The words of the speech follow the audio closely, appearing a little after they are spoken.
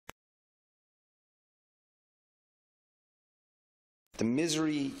the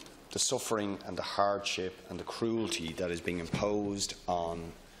misery, the suffering and the hardship and the cruelty that is being imposed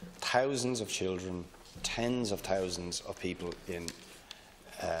on thousands of children, tens of thousands of people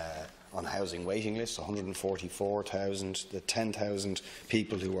on housing waiting lists, 144,000, the 10,000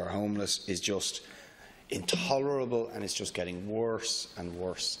 people who are homeless, is just intolerable, and it's just getting worse and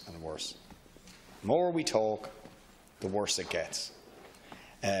worse and worse. The more we talk, the worse it gets.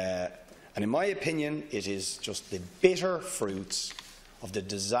 And in my opinion, it is just the bitter fruits of the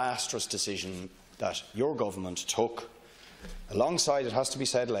disastrous decision that your government took, alongside, it has to be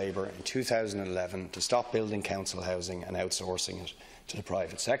said, Labour, in 2011 to stop building council housing and outsourcing it to the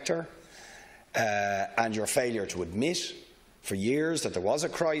private sector, and your failure to admit for years that there was a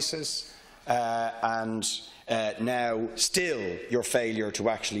crisis, and now still your failure to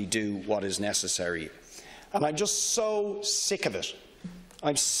actually do what is necessary. And I'm just so sick of it.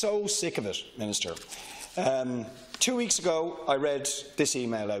 I'm so sick of it, Minister. 2 weeks ago, I read this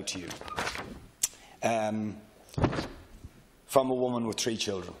email out to you from a woman with 3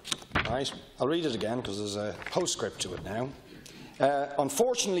 children. Right? I'll read it again because there's a postscript to it now.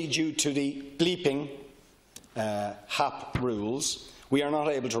 Unfortunately, due to the bleeping HAP rules, we are not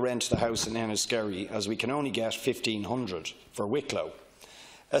able to rent the house in Enniskerry, as we can only get $1,500 for Wicklow.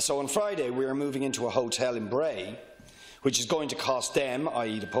 So on Friday, we are moving into a hotel in Bray, which is going to cost them,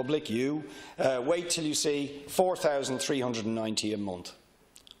 i.e. the public, you, wait till you see, $4,390 a month.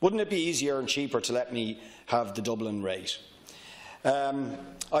 Wouldn't it be easier and cheaper to let me have the Dublin rate? I'm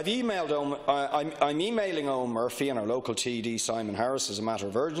emailing Owen Murphy and our local TD Simon Harris as a matter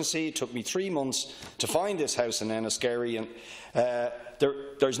of urgency. It took me 3 months to find this house in Enniskerry, and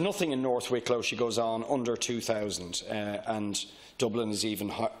there's nothing in North Wicklow, she goes on, under 2,000, and Dublin is even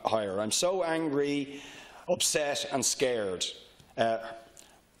higher. I'm so angry, upset and scared.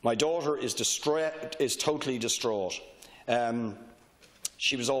 My daughter is totally distraught.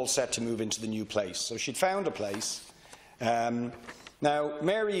 She was all set to move into the new place, so she'd found a place. Now,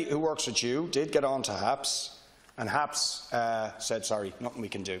 Mary, who works with you, did get on to HAPS, and HAPS said, sorry, nothing we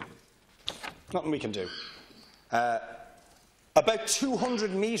can do. Nothing we can do. About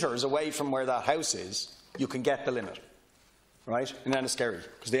 200 metres away from where that house is, you can get the limit, right, in Enniskerry,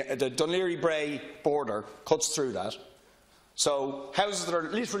 because the Dunleary-Bray border cuts through that. So houses that are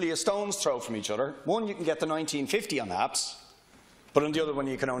literally a stone's throw from each other, one you can get the 1950 on HAPS, but on the other one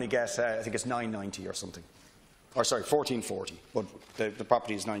you can only get, I think it's 990 or something. Or sorry, 1440, but the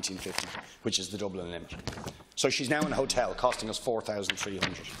property is 1950, which is the Dublin limit. So she's now in a hotel, costing us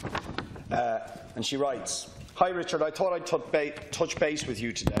 4,300. And she writes, "Hi Richard, I thought I'd touch base with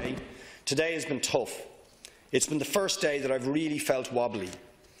you today. Today has been tough. It's been the first day that I've really felt wobbly.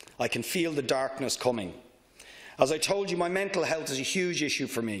 I can feel the darkness coming. As I told you, my mental health is a huge issue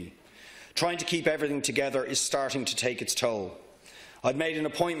for me. Trying to keep everything together is starting to take its toll. I've made an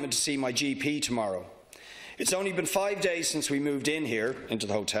appointment to see my GP tomorrow. It's only been 5 days since we moved in here, into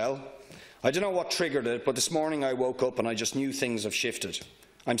the hotel. I don't know what triggered it, but this morning I woke up and I just knew things have shifted.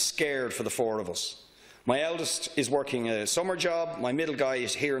 I'm scared for the 4 of us. My eldest is working a summer job, my middle guy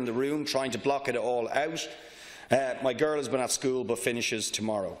is here in the room trying to block it all out. My girl has been at school but finishes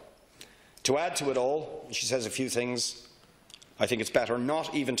tomorrow. To add to it all, she says a few things I think it's better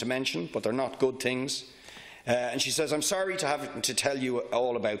not even to mention, but they're not good things. And she says, I'm sorry to have to tell you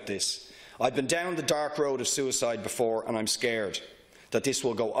all about this. I've been down the dark road of suicide before and I'm scared that this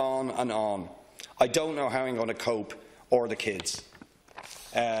will go on and on. I don't know how I'm going to cope, or the kids."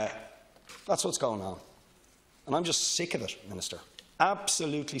 That's what's going on. And I'm just sick of it, Minister.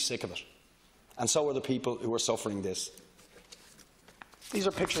 Absolutely sick of it. And so are the people who are suffering this. These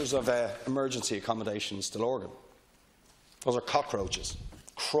are pictures of emergency accommodations to Lorgan. Those are cockroaches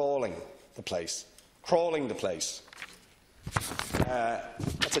crawling the place. Crawling the place.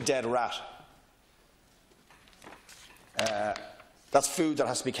 That's a dead rat. That's food that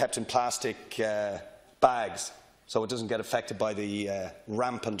has to be kept in plastic bags so it doesn't get affected by the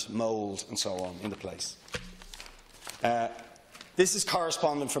rampant mould and so on in the place. This is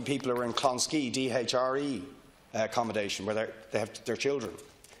correspondence from people who are in Clonskee, DHRE accommodation, where they have their children,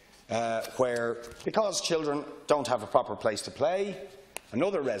 where, because children don't have a proper place to play,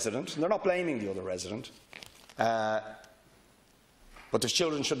 another resident, and they're not blaming the other resident, but their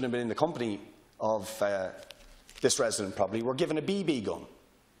children shouldn't have been in the company of this resident probably, were given a BB gun.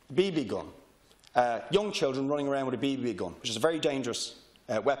 A BB gun. Young children running around with a BB gun, which is a very dangerous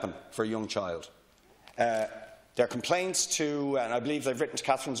weapon for a young child. Their complaints to, and I believe they've written to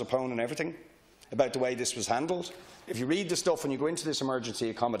Catherine Zappone and everything, about the way this was handled. If you read the stuff when you go into this emergency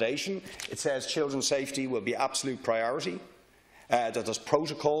accommodation, it says children's safety will be absolute priority, that there's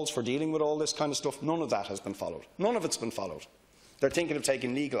protocols for dealing with all this kind of stuff. None of that has been followed. None of it's been followed. They're thinking of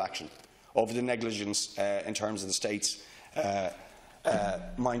taking legal action over the negligence in terms of the states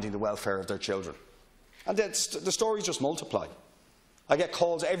minding the welfare of their children. And the stories just multiply. I get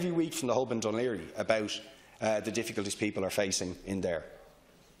calls every week from the hub in Dunleary about the difficulties people are facing in there.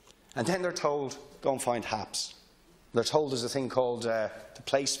 And then they're told, go and find HAPs. They're told there's a thing called the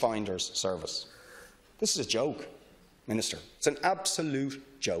Place Finders Service. This is a joke, Minister. It's an absolute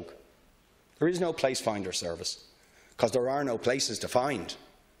joke. There is no Place Finder Service because there are no places to find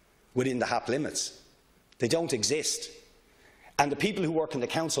within the HAP limits. They don't exist. And the people who work in the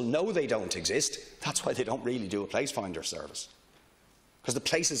council know they don't exist. That's why they don't really do a Place Finder Service, because the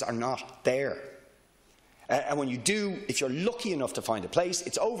places are not there. And when you do, if you're lucky enough to find a place,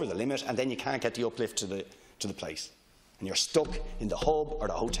 it's over the limit, and then you can't get the uplift to the place. And you're stuck in the hub or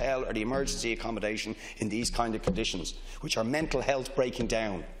the hotel or the emergency accommodation in these kind of conditions, which are mental health breaking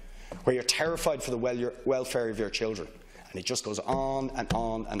down, where you're terrified for the welfare of your children. And it just goes on and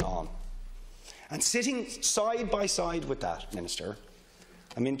on and on. And sitting side by side with that, Minister,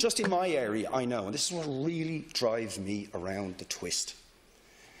 I mean, just in my area, I know, and this is what really drives me around the twist,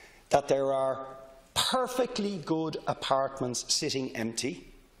 that there are perfectly good apartments sitting empty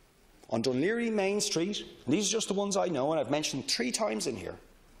on Dunleary Main Street, and these are just the ones I know, and I've mentioned 3 times in here,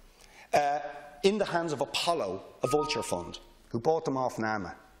 in the hands of Apollo, a Vulture Fund, who bought them off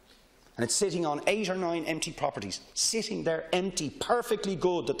NAMA. And it's sitting on 8 or 9 empty properties, sitting there empty, perfectly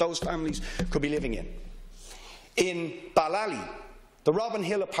good, that those families could be living in. In Ballally, the Robin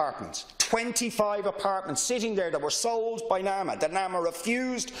Hill apartments, 25 apartments sitting there that were sold by NAMA, that NAMA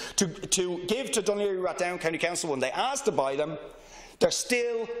refused to give to Dunleary Rathdown County Council when they asked to buy them. They're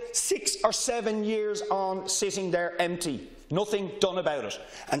still 6 or 7 years on, sitting there empty. Nothing done about it.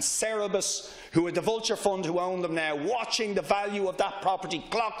 And Cerebus, who are the Vulture Fund who own them now, watching the value of that property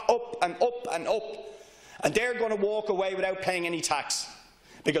clock up and up and up. And they're going to walk away without paying any tax,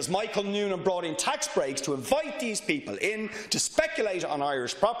 because Michael Noonan brought in tax breaks to invite these people in to speculate on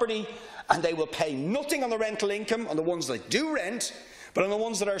Irish property, and they will pay nothing on the rental income on the ones that do rent, but on the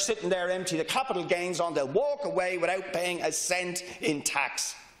ones that are sitting there empty, the capital gains on, they'll walk away without paying a cent in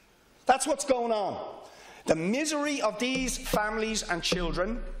tax. That's what's going on. The misery of these families and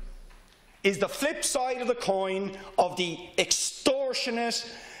children is the flip side of the coin of the extortionate,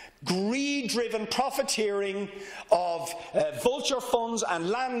 greed-driven profiteering of vulture funds and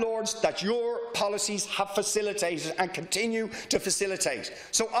landlords that your policies have facilitated and continue to facilitate.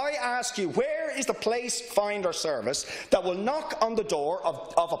 So I ask you, where is the Place Finder Service that will knock on the door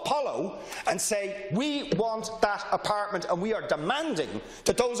of Apollo and say, we want that apartment and we are demanding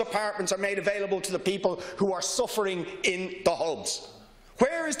that those apartments are made available to the people who are suffering in the hubs?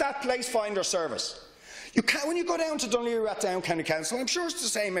 Where is that Place Finder Service? When you go down to Dunleary Rathdown County Council, I'm sure it's the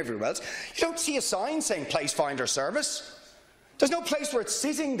same everywhere else, you don't see a sign saying Place Finder Service. There's no place where it's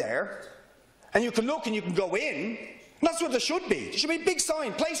sitting there, and you can look and you can go in. And that's what there should be. There should be a big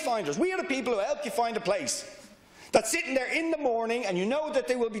sign, Place Finders. We are the people who help you find a place. That's sitting there in the morning, and you know that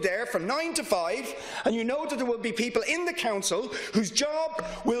they will be there from 9 to 5, and you know that there will be people in the council whose job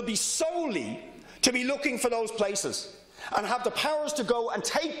will be solely to be looking for those places, and have the powers to go and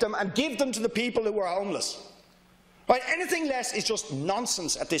take them and give them to the people who are homeless. Right? Anything less is just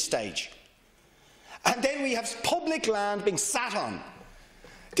nonsense at this stage. And then we have public land being sat on.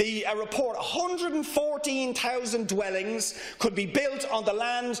 A report, 114,000 dwellings could be built on the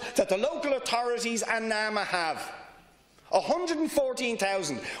land that the local authorities and NAMA have.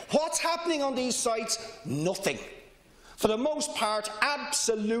 114,000. What's happening on these sites? Nothing. For the most part,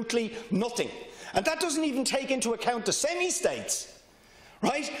 absolutely nothing. And that doesn't even take into account the semi-states,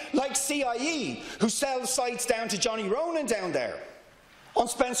 right? Like CIE, who sell sites down to Johnny Ronan down there on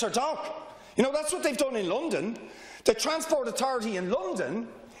Spencer Dock. You know, that's what they've done in London. The Transport Authority in London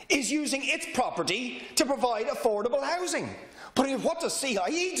is using its property to provide affordable housing. But what does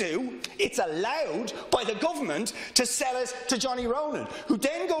CIE do? It's allowed by the government to sell it to Johnny Ronan, who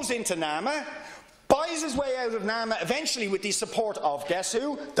then goes into NAMA, buys his way out of NAMA eventually with the support of, guess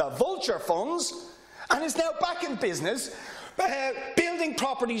who? The Vulture Funds, and is now back in business building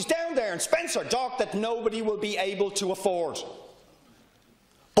properties down there in Spencer Dock that nobody will be able to afford.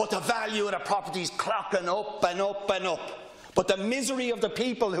 But the value of the properties clocking up and up and up. But the misery of the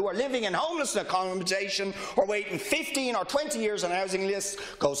people who are living in homeless accommodation or waiting 15 or 20 years on housing lists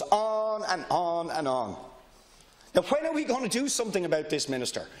goes on and on and on. Now, when are we going to do something about this,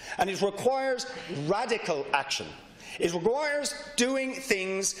 Minister? And it requires radical action. It requires doing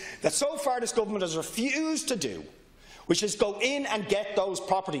things that so far this government has refused to do. which is go in and get those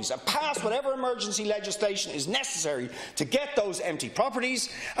properties and pass whatever emergency legislation is necessary to get those empty properties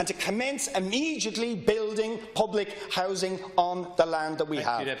and to commence immediately building public housing on the land that we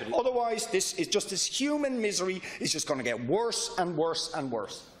have. Otherwise, this human misery is just going to get worse and worse and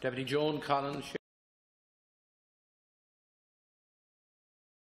worse. Deputy Joan Collins.